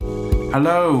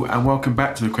Hello and welcome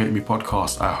back to the Create Me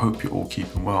podcast. I hope you're all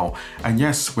keeping well. And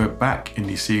yes, we're back in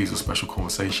this series of special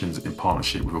conversations in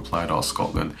partnership with Applied Arts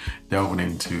Scotland, delving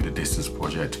into the Distance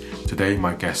Project. Today,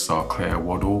 my guests are Claire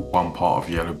Waddle, one part of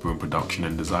Yellow Broom Production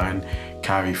and Design,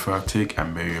 Carrie Fertig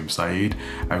and Miriam Saeed.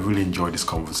 I really enjoyed this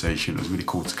conversation. It was really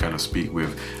cool to kind of speak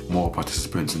with more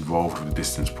participants involved with the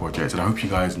Distance Project. And I hope you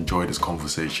guys enjoyed this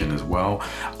conversation as well.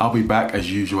 I'll be back as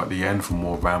usual at the end for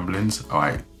more ramblings. All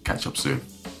right, catch up soon.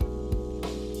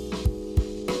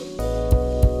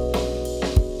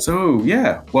 So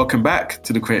yeah, welcome back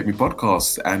to the Create Me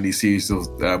podcast and the series of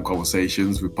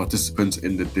conversations with participants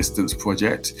in the Distance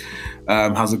Project.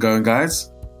 How's it going,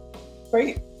 guys?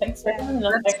 Great, thanks for having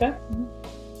us, Becca.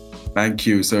 Thank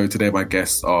you. So today my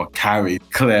guests are Carrie,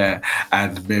 Claire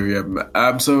and Miriam.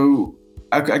 So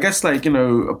I guess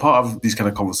a part of these kind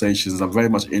of conversations, I'm very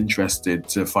much interested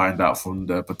to find out from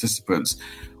the participants,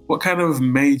 what kind of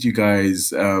made you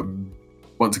guys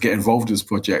want to get involved in this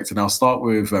project? And I'll start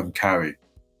with Carrie.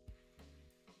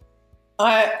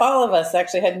 All of us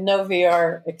actually had no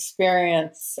VR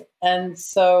experience. And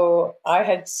so I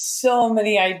had so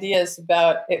many ideas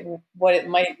about what it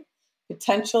might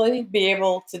potentially be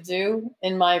able to do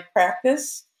in my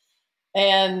practice.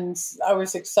 And I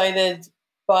was excited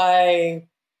by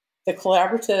the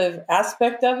collaborative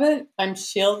aspect of it. I'm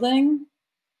shielding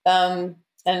and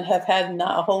have had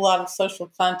not a whole lot of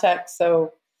social contact.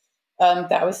 So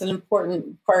that was an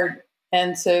important part.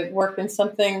 And to work in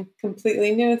something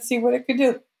completely new and see what it could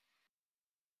do.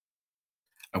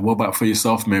 And what about for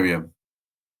yourself, Miriam?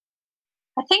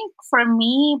 I think for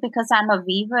me, because I'm a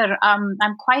weaver,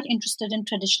 I'm quite interested in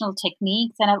traditional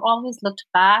techniques, and I've always looked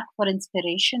back for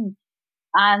inspiration.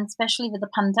 And especially with the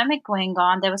pandemic going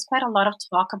on, there was quite a lot of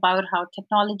talk about how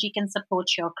technology can support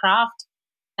your craft.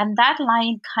 And that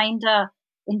line kind of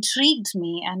intrigued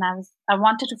me, and I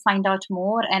wanted to find out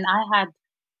more. And I had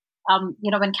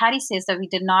when Carrie says that we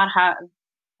did not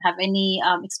have any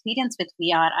experience with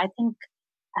VR, I think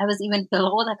I was even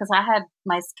below that because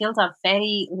my skills are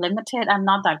very limited. I'm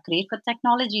not that great with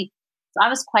technology. So I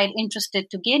was quite interested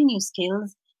to gain new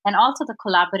skills and also the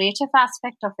collaborative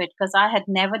aspect of it because I had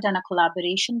never done a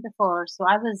collaboration before. So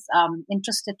I was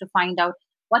interested to find out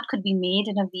what could be made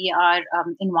in a VR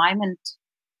environment.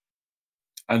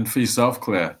 And for yourself,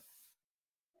 Claire?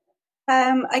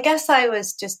 I guess I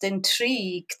was just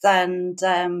intrigued and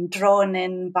drawn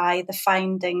in by the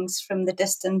findings from the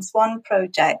Distance One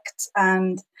project.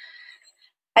 And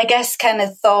I guess kind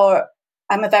of thought,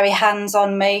 I'm a very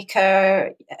hands-on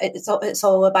maker. It's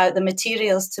all about the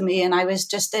materials to me. And I was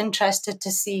just interested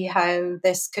to see how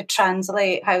this could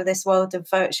translate, how this world of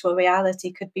virtual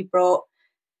reality could be brought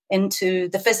into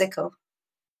the physical.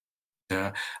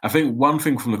 Yeah, I think one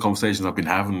thing from the conversations I've been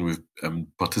having with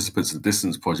participants in the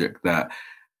Distance Project that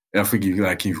I think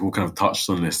you've all kind of touched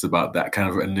on this about that kind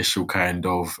of initial kind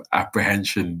of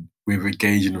apprehension with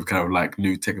engaging with kind of like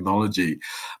new technology.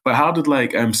 But how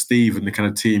did Steve and the kind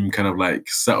of team kind of like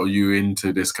settle you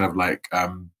into this kind of like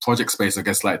project space? I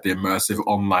guess like the immersive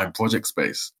online project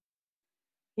space.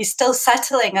 He's still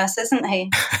settling us, isn't he?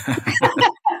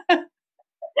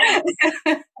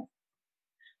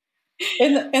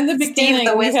 In the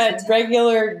beginning, we had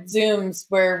regular Zooms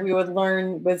where we would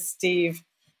learn with Steve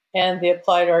and the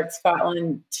Applied Arts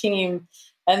Scotland team.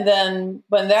 And then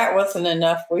when that wasn't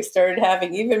enough, we started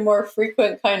having even more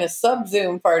frequent kind of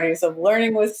sub-Zoom parties of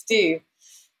learning with Steve.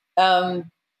 And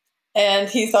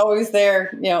he's always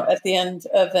there, at the end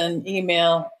of an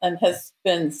email and has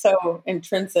been so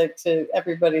intrinsic to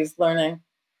everybody's learning.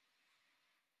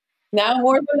 Now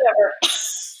more than ever.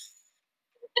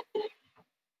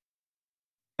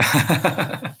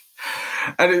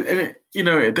 and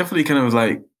it definitely kind of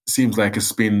like seems like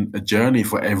it's been a journey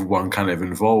for everyone kind of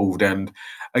involved. And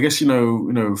I guess,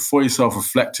 for yourself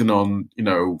reflecting on,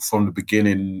 from the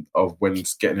beginning of when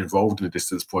getting involved in the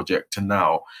Distance Project to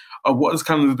now, what is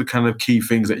kind of the kind of key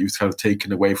things that you've kind of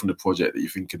taken away from the project that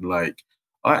you're thinking like,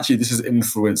 oh, actually, this has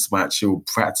influenced my actual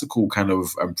practical kind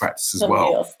of practice as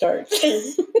well? I'll start.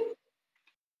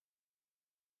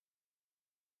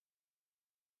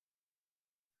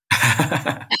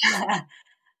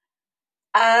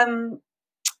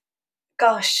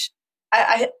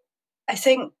 I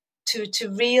think to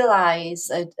realize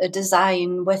a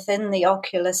design within the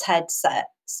Oculus headset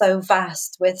so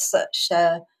vast with such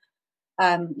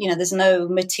there's no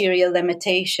material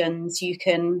limitations. You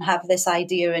can have this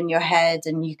idea in your head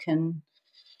and you can,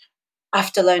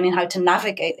 after learning how to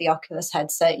navigate the Oculus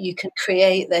headset, you can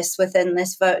create this within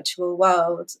this virtual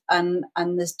world, and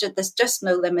there's just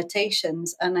no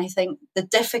limitations. And I think the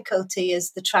difficulty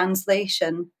is the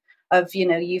translation of,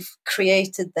 you've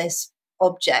created this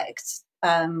object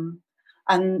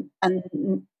and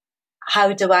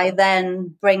how do I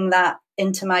then bring that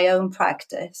into my own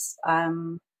practice?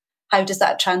 How does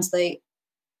that translate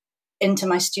into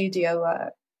my studio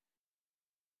work?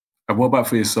 And what about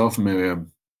for yourself,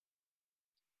 Miriam?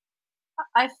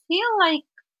 I feel like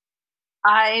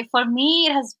for me,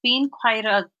 it has been quite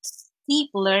a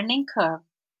steep learning curve.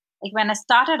 Like when I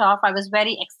started off, I was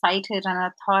very excited and I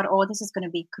thought, oh, this is going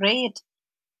to be great.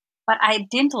 But I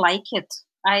didn't like it.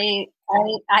 I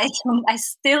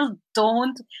still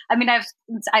don't. I mean, I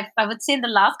would say in the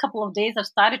last couple of days, I've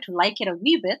started to like it a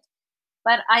wee bit,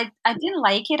 but I didn't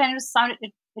like it, and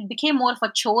it became more of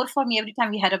a chore for me every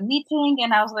time we had a meeting,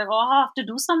 and I was like, oh, I have to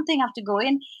do something, I have to go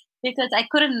in, because I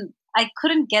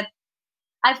couldn't get.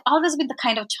 I've always been the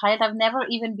kind of child, I've never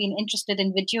even been interested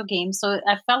in video games, so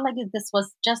I felt like this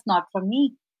was just not for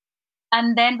me.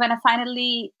 And then when I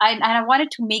finally, I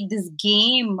wanted to make this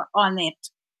game on it,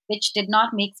 which did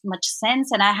not make much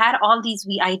sense. And I had all these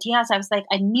wee ideas. I was like,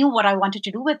 I knew what I wanted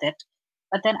to do with it,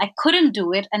 but then I couldn't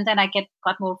do it. And then I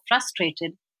got more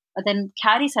frustrated. But then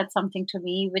Carrie said something to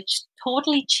me, which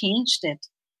totally changed it.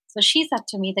 So she said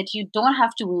to me that you don't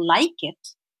have to like it.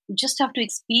 You just have to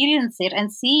experience it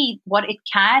and see what it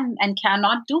can and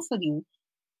cannot do for you.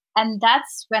 And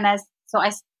that's when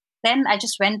then I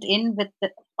just went in with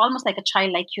almost like a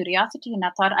childlike curiosity, and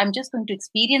I thought, I'm just going to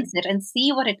experience it and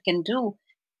see what it can do.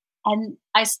 And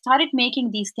I started making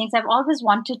these things I've always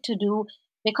wanted to do,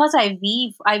 because I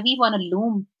weave on a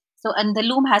loom. So, and the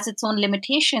loom has its own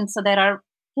limitations. So there are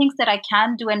things that I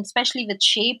can do, and especially with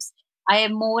shapes, I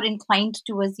am more inclined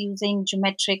towards using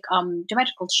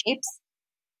geometrical shapes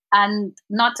and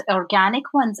not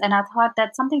organic ones. And I thought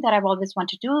that's something that I've always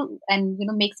wanted to do, and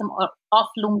make some off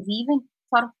loom weaving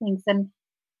sort of things.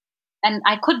 And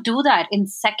I could do that in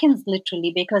seconds,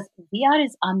 literally, because VR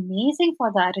is amazing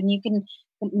for that, and you can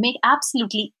make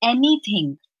absolutely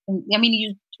anything. I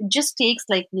mean, it just takes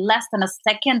like less than a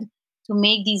second to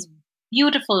make these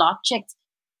beautiful objects.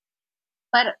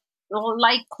 But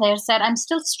like Claire said, I'm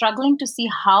still struggling to see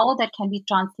how that can be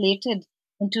translated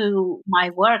into my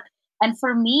work. And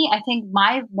for me, I think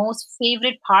my most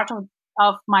favorite part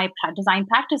of my design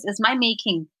practice is my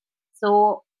making.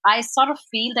 So I sort of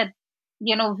feel that,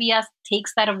 VR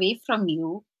takes that away from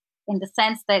you, in the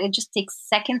sense that it just takes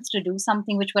seconds to do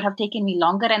something which would have taken me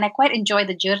longer. And I quite enjoy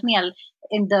the journey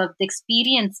in the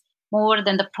experience more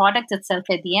than the product itself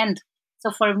at the end. So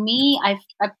for me,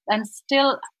 I'm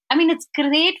still, I mean, it's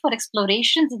great for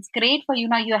explorations. It's great for, you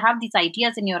have these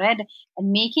ideas in your head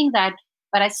and making that.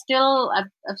 But I still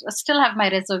have my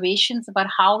reservations about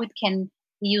how it can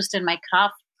be used in my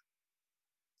craft.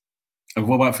 And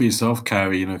what about for yourself,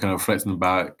 Carrie? Kind of reflecting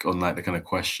back on like the kind of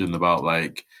question about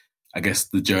like, I guess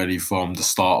the journey from the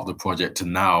start of the project to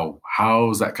now, how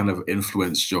has that kind of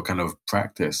influenced your kind of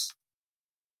practice?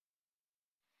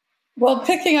 Well,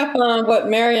 picking up on what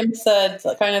Miriam said,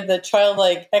 kind of the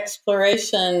childlike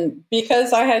exploration,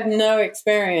 because I had no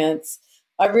experience,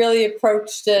 I really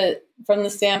approached it from the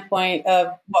standpoint of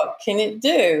what can it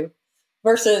do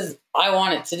versus I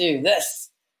want it to do this.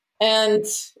 And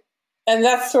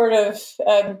that's sort of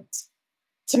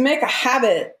to make a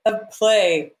habit of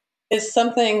play is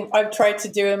something I've tried to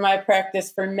do in my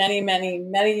practice for many, many,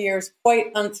 many years, quite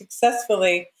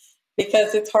unsuccessfully,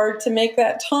 because it's hard to make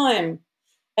that time.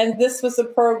 And this was a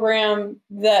program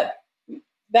that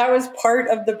was part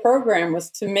of the program, was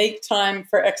to make time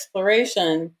for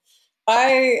exploration.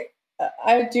 I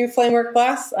do flame work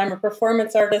glass. I'm a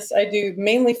performance artist. I do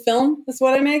mainly film is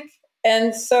what I make.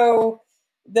 And so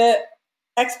the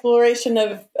exploration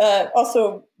of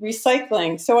also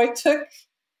recycling. So I took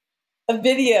a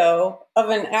video of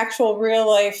an actual real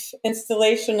life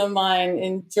installation of mine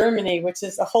in Germany, which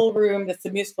is a whole room that's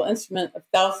a musical instrument of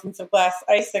thousands of glass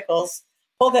icicles,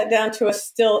 pull that down to a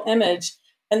still image,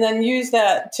 and then use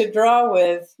that to draw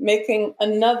with, making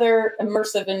another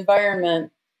immersive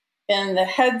environment in the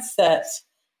headset.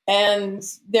 And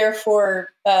therefore,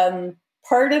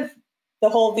 part of the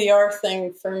whole VR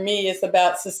thing for me is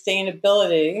about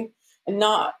sustainability and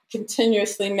not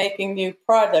continuously making new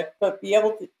product, but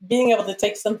being able to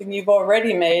take something you've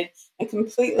already made and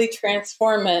completely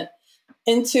transform it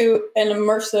into an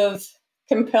immersive,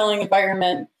 compelling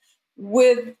environment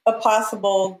with a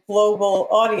possible global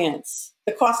audience.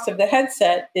 The cost of the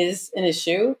headset is an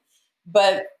issue,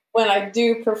 but when I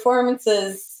do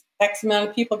performances, X amount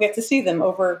of people get to see them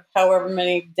over however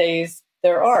many days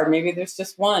there are. Maybe there's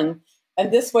just one.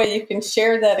 And this way you can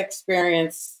share that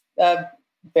experience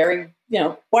very,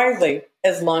 widely,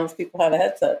 as long as people have a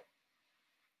headset.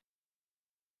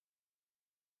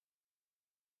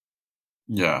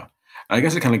 Yeah. I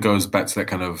guess it kind of goes back to that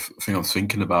kind of thing I was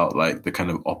thinking about, like the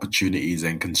kind of opportunities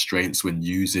and constraints when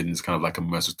using this kind of like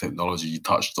immersive technology. You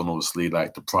touched on obviously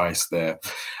like the price there,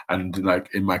 and like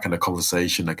in my kind of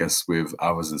conversation, I guess with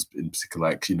others in particular,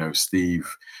 like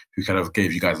Steve, who kind of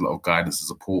gave you guys a lot of guidance and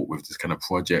support with this kind of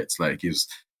project, like gives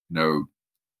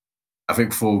I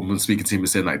think when speaking to him,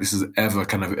 was saying like this is ever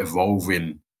kind of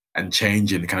evolving and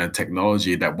changing kind of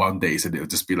technology that one day he said it would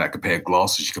just be like a pair of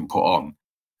glasses you can put on,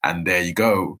 and there you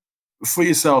go. For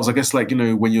yourselves, I guess, like,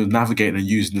 when you're navigating and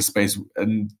using the space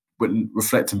and when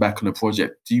reflecting back on the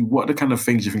project, what are the kind of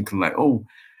things you're thinking like, oh,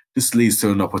 this leads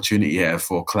to an opportunity here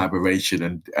for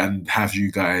collaboration, and have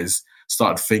you guys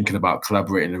started thinking about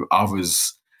collaborating with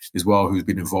others as well who's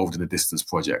been involved in the Distance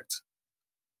project?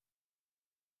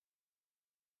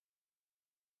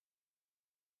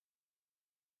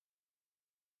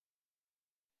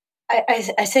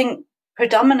 I think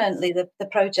predominantly the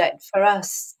project for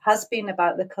us has been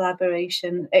about the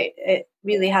collaboration. It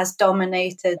really has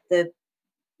dominated the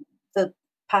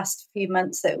past few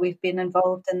months that we've been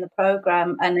involved in the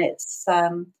program, and it's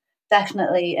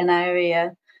definitely an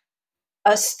area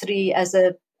us three as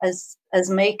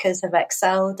makers have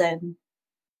excelled in.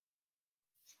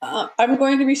 I'm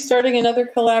going to be starting another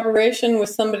collaboration with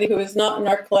somebody who is not in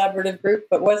our collaborative group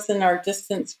but was in our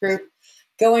Distance group.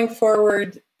 Going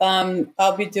forward,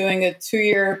 I'll be doing a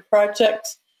 2-year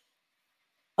project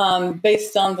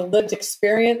based on the lived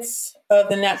experience of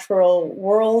the natural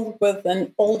world with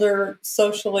an older,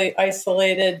 socially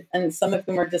isolated, and some of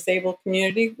whom are disabled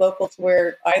community local to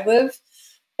where I live,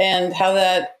 and how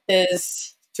that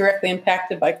is directly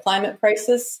impacted by climate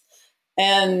crisis.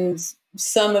 And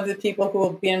some of the people who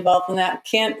will be involved in that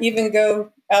can't even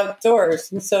go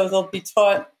outdoors. And so they'll be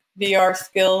taught VR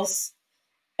skills,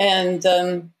 and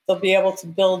they'll be able to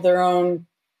build their own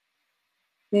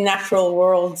natural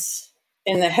worlds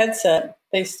in the headset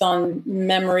based on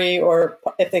memory, or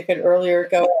if they could earlier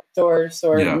go outdoors,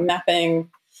 or mapping.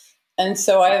 And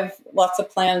so I have lots of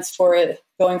plans for it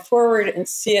going forward, and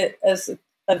see it as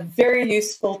a very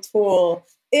useful tool,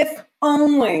 if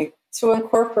only to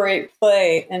incorporate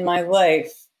play in my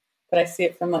life, but I see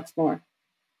it for much more.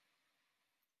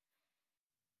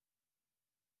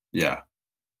 Yeah.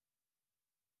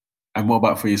 And what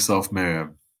about for yourself,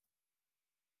 Miriam?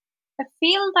 I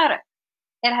feel that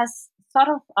it has sort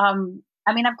of,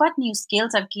 I've got new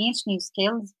skills, I've gained new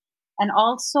skills, and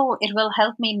also it will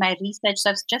help me in my research.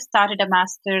 So I've just started a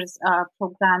master's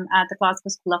program at the Glasgow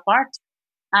School of Art,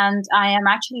 and I am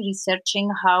actually researching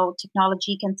how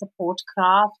technology can support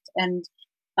craft, and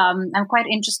I'm quite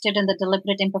interested in the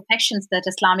deliberate imperfections that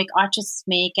Islamic artists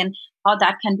make and how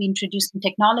that can be introduced in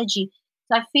technology.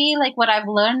 So I feel like what I've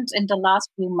learned in the last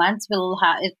few months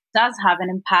it does have an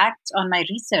impact on my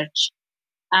research.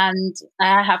 And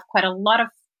I have quite a lot of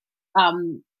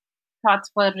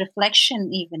thoughts for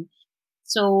reflection even.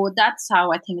 So that's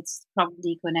how I think it's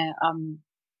probably going to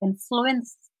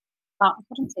influence. I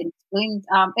wouldn't say influence.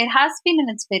 It has been an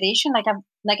inspiration.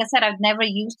 Like I said, I've never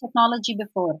used technology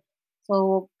before.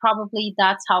 So probably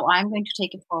that's how I'm going to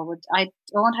take it forward. I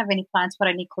don't have any plans for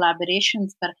any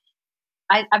collaborations, but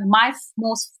my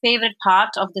most favorite part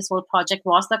of this whole project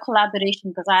was the collaboration,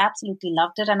 because I absolutely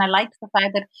loved it. And I liked the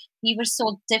fact that we were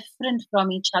so different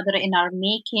from each other in our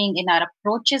making, in our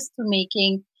approaches to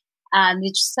making, and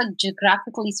it's so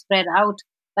geographically spread out.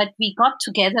 But we got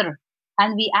together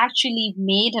and we actually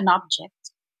made an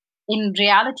object in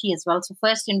reality as well. So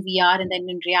first in VR and then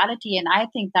in reality. And I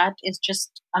think that is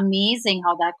just amazing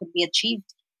how that could be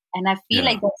achieved. And I feel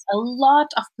like there's a lot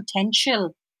of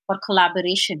potential for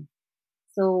collaboration.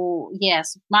 So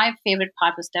yes, my favorite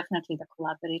part was definitely the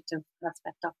collaborative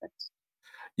aspect of it.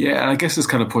 Yeah, and I guess this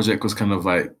kind of project was kind of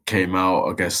like came out,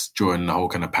 I guess, during the whole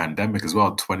kind of pandemic as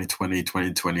well, 2020,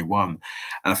 2021. And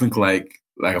I think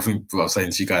I think what I was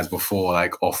saying to you guys before,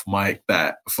 like off mic,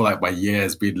 that for like my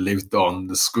years being lived on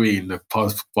the screen the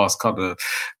past couple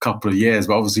of years,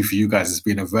 but obviously for you guys it's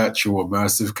been a virtual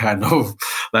immersive kind of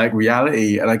like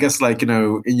reality. And I guess in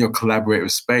your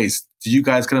collaborative space, do you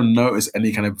guys kind of notice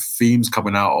any kind of themes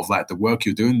coming out of like the work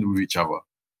you're doing with each other?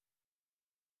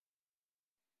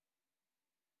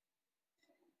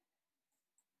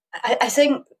 I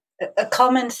think a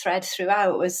common thread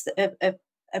throughout was a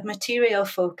material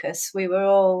focus. We're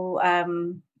all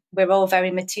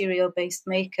very material based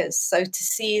makers. So to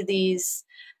see these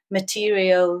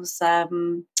materials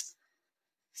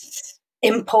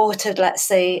imported, let's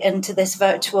say, into this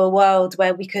virtual world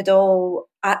where we could all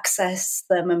access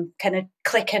them and kind of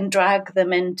click and drag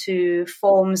them into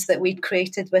forms that we'd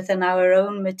created within our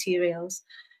own materials.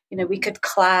 We could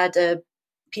clad a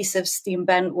piece of steam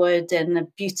bent wood in a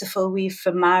beautiful weave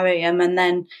from Mariam, and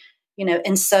then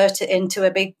insert it into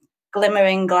a big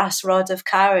glimmering glass rod of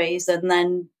Kari's and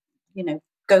then,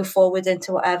 go forward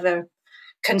into whatever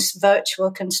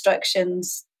virtual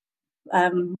constructions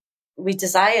we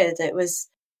desired. It was,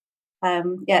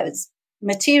 it was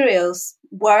materials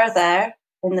were there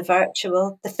in the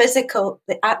virtual.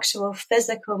 The actual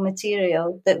physical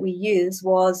material that we use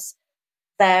was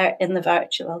there in the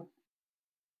virtual.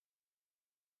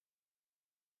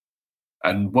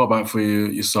 And what about for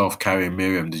yourself, Kari and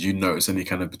Miriam? Did you notice any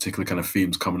kind of particular kind of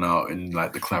themes coming out in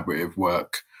like the collaborative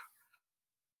work?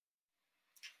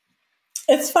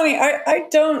 It's funny. I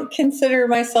don't consider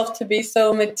myself to be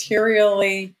so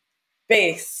materially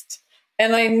based.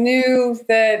 And I knew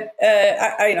that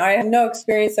I have no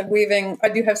experience of weaving. I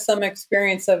do have some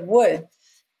experience of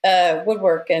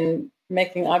woodwork and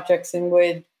making objects in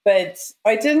wood. But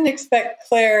I didn't expect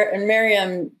Claire and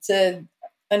Miriam to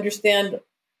understand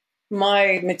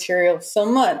my material so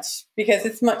much because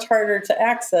it's much harder to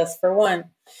access, for one.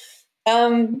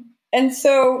 And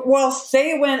so whilst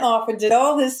they went off and did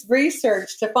all this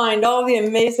research to find all the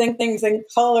amazing things in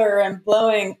color and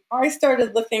blowing, I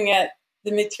started looking at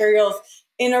the materials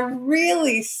in a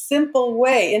really simple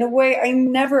way, in a way I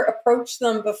never approached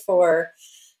them before.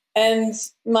 And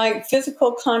my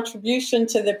physical contribution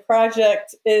to the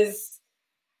project is,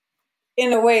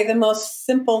 in a way, the most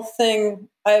simple thing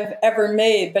I've ever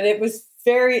made. But it was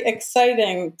very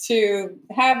exciting to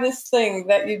have this thing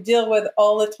that you deal with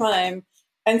all the time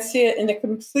and see it in a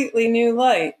completely new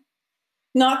light.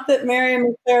 Not that Miriam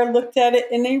and Claire looked at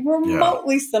it in a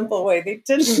remotely simple way. They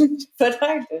didn't, but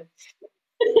I did.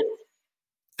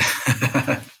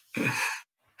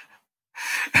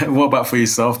 What about for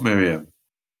yourself, Miriam?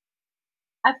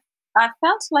 I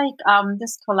felt like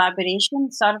this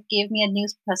collaboration sort of gave me a new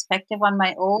perspective on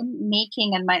my own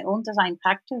making and my own design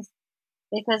practice,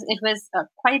 because it was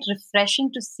quite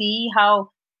refreshing to see how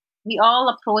we all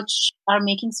approach our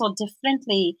making so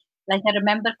differently. Like I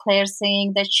remember Claire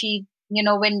saying that she,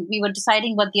 when we were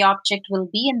deciding what the object will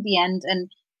be in the end and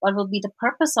what will be the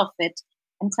purpose of it,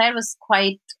 and Claire was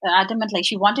quite adamant, like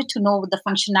she wanted to know the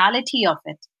functionality of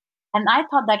it. And I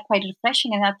thought that quite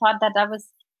refreshing. And I thought that was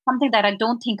something that I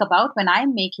don't think about when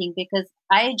I'm making, because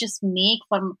I just make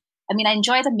I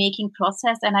enjoy the making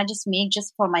process and I just make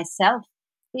just for myself,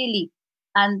 really.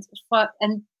 And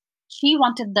she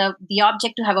wanted the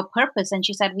object to have a purpose. And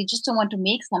she said, we just don't want to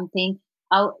make something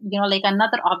out, like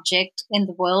another object in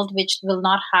the world, which will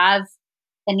not have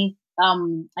any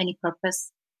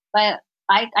purpose. But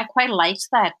I quite liked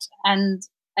that. And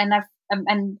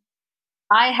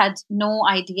I had no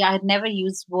idea. I had never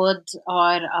used wood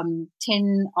or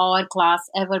tin or glass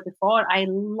ever before. I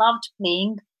loved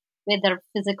playing with their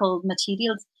physical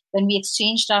materials. When we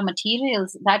exchanged our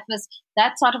materials,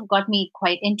 that sort of got me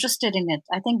quite interested in it.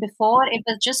 I think before it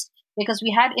was just because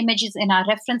we had images in our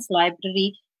reference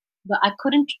library, but I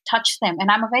couldn't touch them. And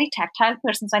I'm a very tactile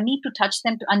person, so I need to touch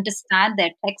them to understand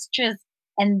their textures.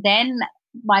 And then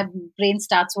my brain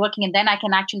starts working and then I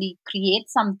can actually create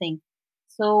something.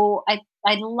 So I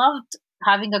loved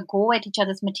having a go at each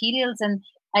other's materials, and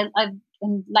I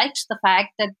liked the fact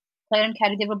that Claire and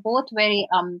Kari, they were both very,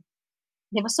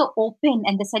 they were so open,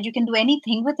 and they said you can do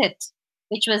anything with it,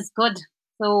 which was good.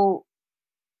 So,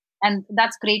 and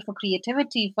that's great for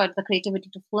creativity, for the creativity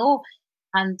to flow.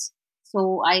 And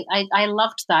so I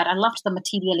loved that. I loved the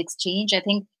material exchange. I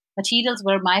think materials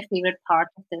were my favorite part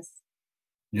of this.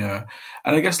 Yeah.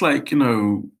 And I guess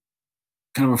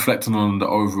kind of reflecting on the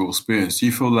overall experience, do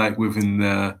you feel like within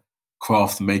the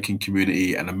craft making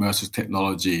community and immersive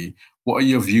technology, what are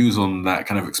your views on that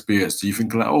kind of experience? Do you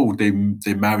think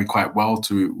they marry quite well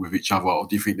with each other, or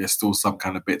do you think there's still some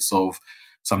kind of bits of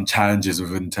some challenges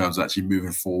within terms of actually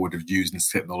moving forward of using this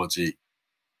technology?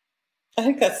 I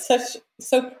think that's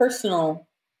so personal.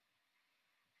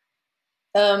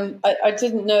 I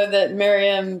didn't know that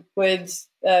Miriam would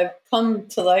come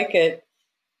to like it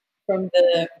from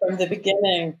the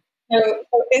beginning. So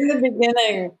in the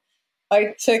beginning,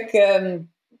 I took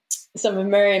some of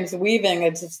Miriam's weaving,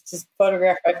 just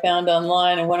photograph I found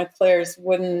online, and one of Claire's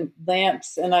wooden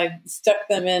lamps, and I stuck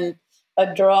them in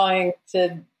a drawing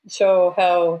to show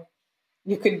how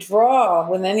you could draw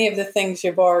with any of the things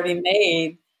you've already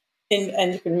made,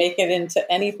 and you can make it into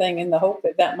anything in the hope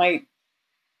that might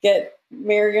get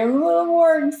Miriam a little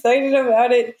more excited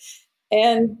about it.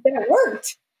 And it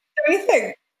worked. What do you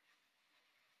think?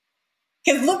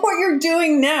 Because look what you're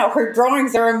doing now. Her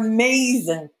drawings are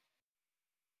amazing.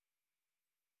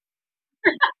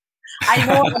 I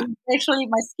know. Actually,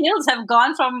 my skills have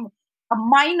gone from a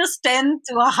 -10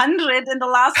 to 100 in the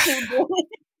last 2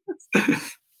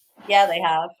 days. Yeah, they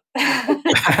have.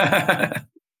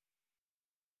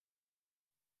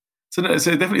 So, no,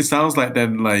 so it definitely sounds like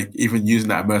then, like even using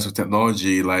that immersive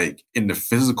technology, like in the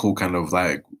physical kind of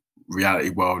like reality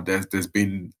world, there's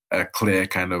been a clear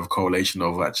kind of correlation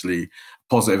of actually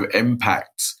positive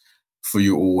impact for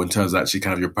you all in terms of actually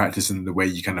kind of your practice and the way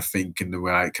you kind of think and the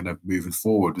way kind of moving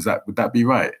forward. Would that be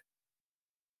right?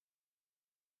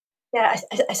 Yeah,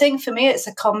 I think for me it's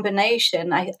a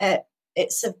combination.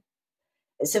 It's a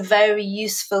very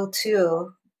useful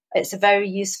tool. It's a very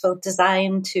useful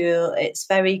design tool. It's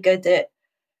very good at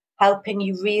helping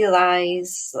you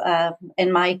realize,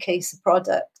 in my case, a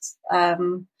product.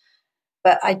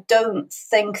 But I don't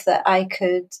think that I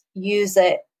could use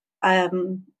it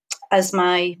as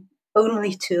my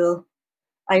only tool.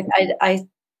 I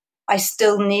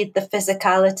still need the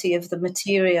physicality of the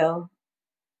material.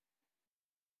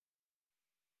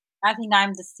 I think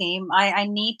I'm the same. I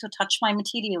need to touch my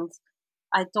materials.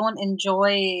 I don't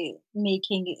enjoy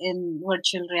making in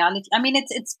virtual reality. I mean,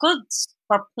 it's good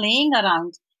for playing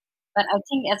around, but I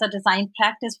think as a design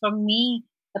practice for me,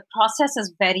 the process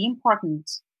is very important.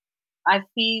 I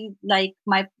feel like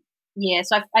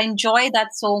so I enjoy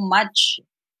that so much,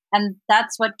 and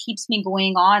that's what keeps me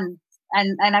going on.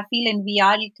 And I feel in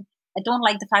VR, I don't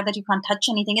like the fact that you can't touch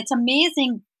anything. It's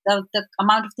amazing the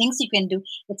amount of things you can do.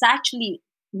 It's actually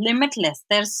limitless.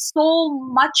 There's so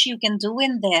much you can do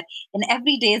in there, and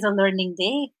every day is a learning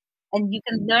day, and you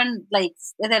can learn like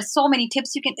there's so many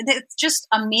tips you can. It's just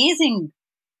amazing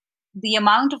the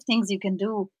amount of things you can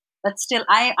do. But still,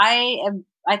 I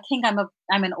think I'm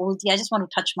an oldie. I just want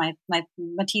to touch my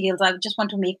materials. I just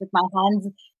want to make with my hands.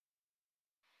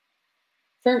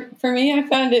 For me, I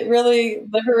found it really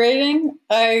liberating.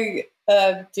 I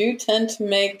do tend to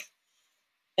make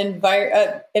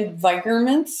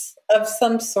environments of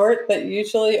some sort that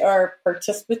usually are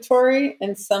participatory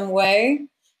in some way.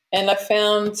 And I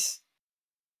found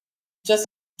just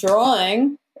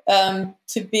drawing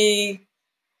to be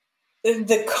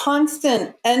the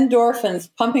constant endorphins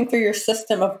pumping through your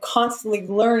system of constantly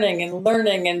learning, and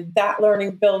that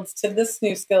learning builds to this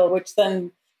new skill, which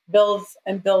then builds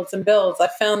and builds and builds. I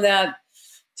found that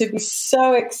to be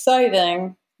so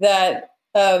exciting that,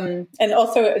 and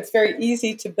also it's very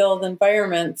easy to build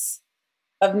environments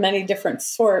of many different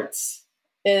sorts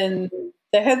in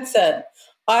the headset.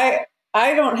 I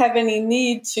don't have any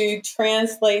need to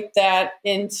translate that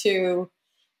into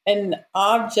an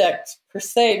object per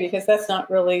se, because that's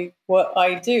not really what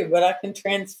I do, but I can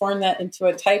transform that into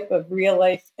a type of real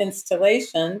life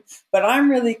installation. But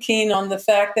I'm really keen on the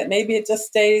fact that maybe it just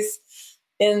stays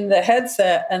in the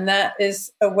headset, and that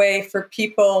is a way for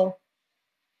people,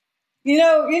 you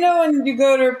know, when you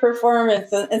go to a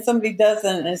performance and somebody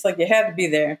doesn't, and it's like you have to be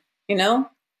there, you know?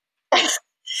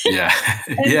 Yeah.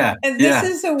 And this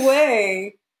is a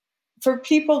way for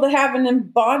people to have an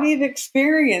embodied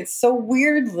experience so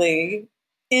weirdly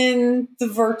in the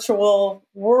virtual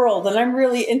world. And I'm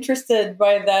really interested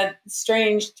by that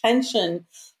strange tension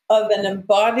of an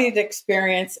embodied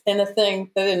experience in a thing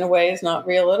that in a way is not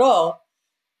real at all.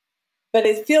 But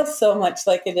it feels so much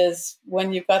like it is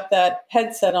when you've got that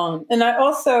headset on. And I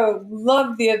also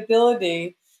love the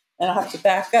ability, and I'll have to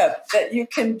back up, that you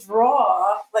can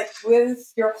draw like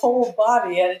with your whole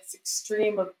body at its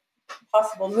extreme of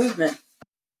possible movement.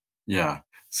 Yeah.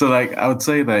 So like I would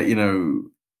say that, you know,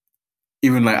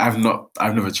 even like I've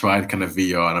never tried kind of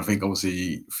VR, and I think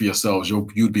obviously for yourselves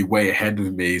you'd be way ahead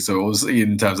of me. So obviously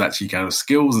in terms of actually kind of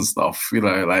skills and stuff, you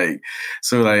know, like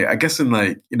so like I guess in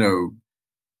like, you know,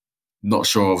 not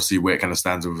sure obviously where it kind of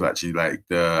stands with actually like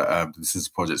the business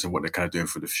projects and what they're kind of doing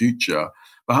for the future.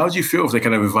 But how do you feel if they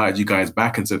kind of invited you guys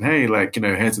back and said, hey, like, you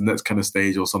know, here's the next kind of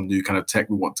stage or some new kind of tech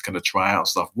we want to kind of try out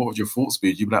stuff? What would your thoughts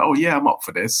be? You'd be like, oh yeah, I'm up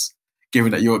for this,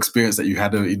 given that your experience that you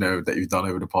had, you know, that you've done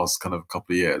over the past kind of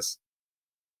couple of years.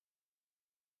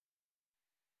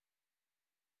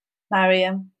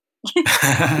 Mariam.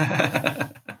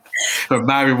 But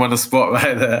Mariam on the spot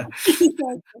right there.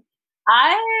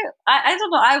 I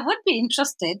don't know. I would be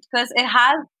interested because it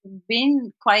has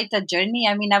been quite a journey.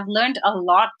 I mean, I've learned a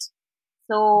lot.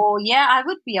 So yeah, I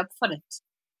would be up for it.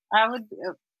 I would,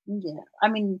 yeah. I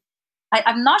mean,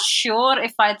 I'm not sure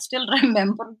if I'd still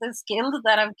remember the skills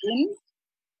that I've gained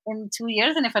in 2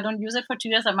 years, and if I don't use it for 2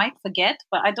 years, I might forget.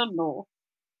 But I don't know.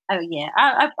 Yeah,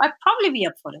 I'd probably be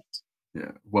up for it.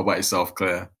 Yeah. What about yourself,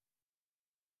 Claire?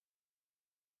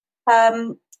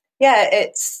 Yeah,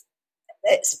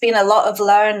 it's been a lot of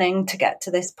learning to get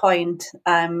to this point,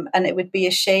 and it would be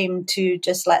a shame to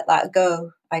just let that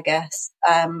go, I guess.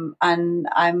 And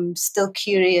I'm still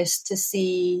curious to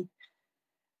see,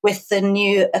 with the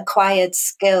new acquired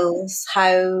skills,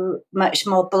 how much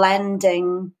more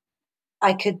blending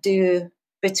I could do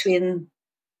between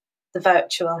the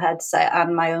virtual headset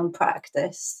and my own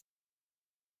practice.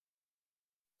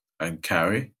 And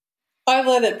Carrie? I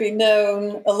let it be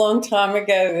known a long time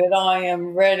ago that I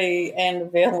am ready and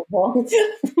available for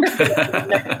the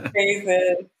next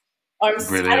phases. I'm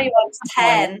Brilliant. Carrie wants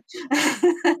 10.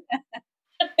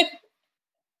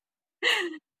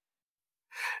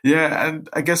 Yeah, and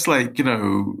I guess, like, you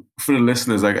know, for the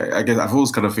listeners, I guess I've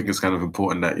always kind of think it's kind of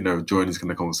important that, you know, during these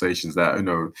kind of conversations that, you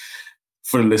know,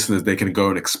 for the listeners, they can go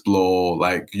and explore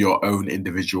like your own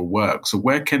individual work. So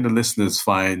where can the listeners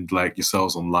find like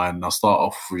yourselves online? And I'll start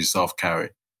off with yourself, Carrie.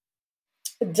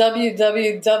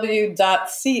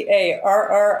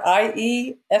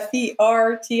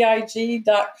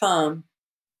 www.carriefertig.com.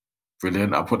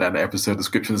 Brilliant. I'll put that in the episode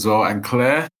description as well. And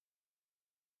Claire?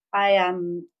 I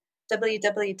am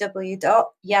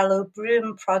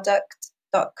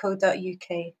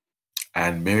www.yellowbroomproduct.co.uk.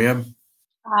 And Miriam?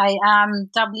 I am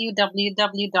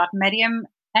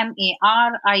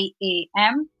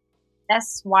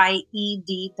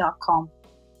www.miriamsyed.com.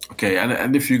 Okay,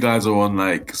 and if you guys are on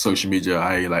like social media,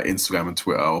 like Instagram and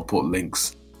Twitter, I'll put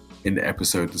links in the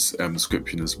episode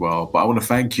description as well. But I want to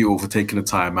thank you all for taking the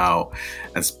time out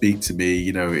and speak to me,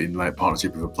 you know, in like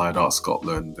partnership with Applied Arts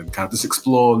Scotland, and kind of just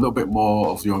explore a little bit more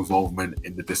of your involvement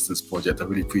in the Distance Project. I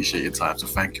really appreciate your time, so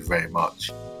thank you very much.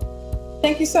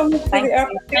 Thank you so much for the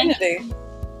opportunity.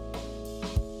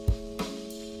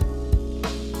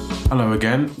 Hello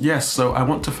again. Yes, so I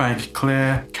want to thank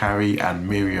Claire, Carrie and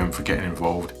Miriam for getting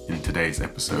involved in today's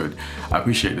episode. I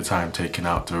appreciate the time taken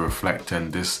out to reflect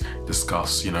and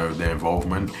discuss, you know, their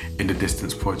involvement in the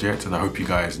Distance Project, and I hope you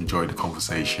guys enjoyed the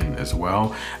conversation as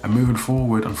well. And moving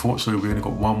forward, unfortunately, we only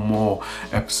got one more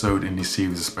episode in this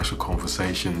series of special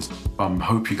conversations. I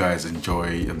hope you guys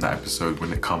enjoy that episode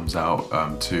when it comes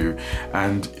out too.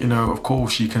 And, you know, of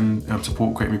course, you can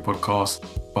support Create Me Podcast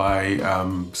by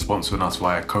sponsoring us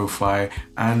via Ko-Fi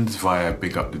and via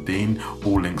Big Up the Dean.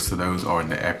 All links to those are in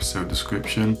the episode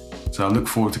description. So I look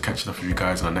forward to catching up with you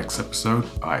guys on the next episode.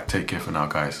 All right, take care for now,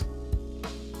 guys.